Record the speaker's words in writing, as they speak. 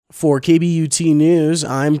For KBUT News,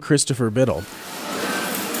 I'm Christopher Biddle.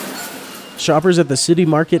 Shoppers at the City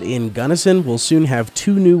Market in Gunnison will soon have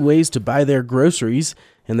two new ways to buy their groceries,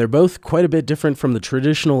 and they're both quite a bit different from the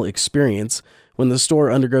traditional experience. When the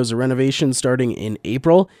store undergoes a renovation starting in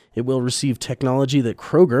April, it will receive technology that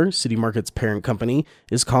Kroger, City Market's parent company,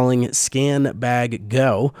 is calling Scan Bag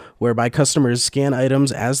Go, whereby customers scan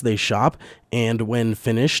items as they shop, and when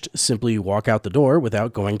finished, simply walk out the door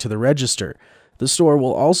without going to the register. The store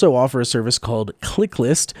will also offer a service called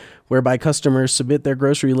ClickList, whereby customers submit their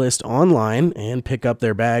grocery list online and pick up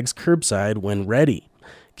their bags curbside when ready.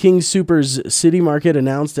 KingS Soopers City Market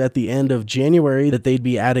announced at the end of January that they'd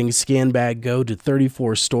be adding Scan Bag Go to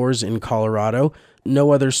 34 stores in Colorado.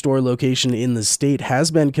 No other store location in the state has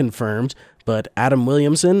been confirmed, but Adam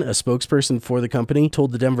Williamson, a spokesperson for the company,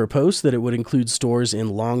 told the Denver Post that it would include stores in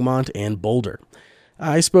Longmont and Boulder.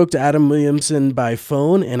 I spoke to Adam Williamson by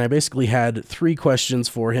phone, and I basically had three questions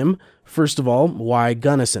for him. First of all, why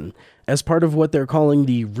Gunnison? As part of what they're calling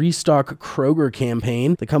the Restock Kroger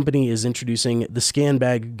campaign, the company is introducing the Scan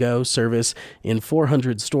Bag Go service in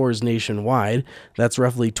 400 stores nationwide. That's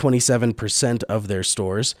roughly 27% of their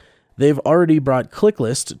stores. They've already brought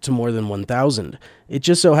ClickList to more than 1,000. It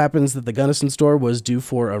just so happens that the Gunnison store was due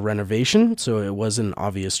for a renovation, so it was an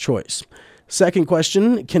obvious choice. Second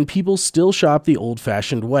question, can people still shop the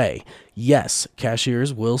old-fashioned way? Yes,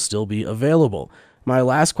 cashiers will still be available. My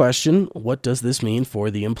last question, what does this mean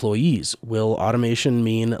for the employees? Will automation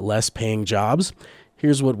mean less paying jobs?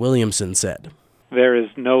 Here's what Williamson said. There is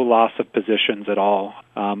no loss of positions at all.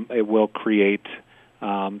 It will create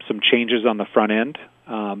some changes on the front end,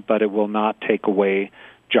 but it will not take away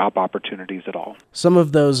job opportunities at all. Some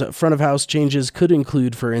of those front-of-house changes could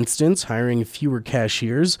include, for instance, hiring fewer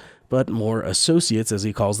cashiers, but more associates, as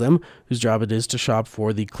he calls them, whose job it is to shop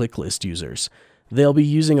for the ClickList users. They'll be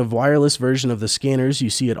using a wireless version of the scanners you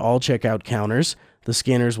see at all checkout counters. The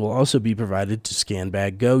scanners will also be provided to Scan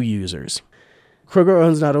Bag Go users. Kroger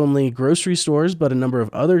owns not only grocery stores, but a number of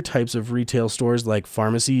other types of retail stores like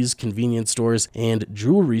pharmacies, convenience stores, and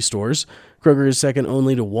jewelry stores. Kroger is second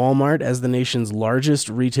only to Walmart as the nation's largest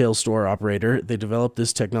retail store operator. They developed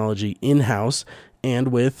this technology in-house, and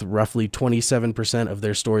with roughly 27% of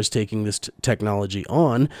their stores taking this technology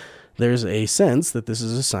on, there's a sense that this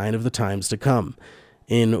is a sign of the times to come.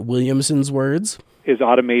 In Williamson's words, is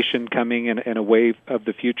automation coming in a wave of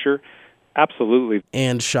the future? Absolutely.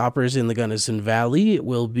 And shoppers in the Gunnison Valley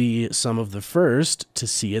will be some of the first to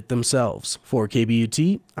see it themselves. For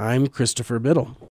KBUT, I'm Christopher Biddle.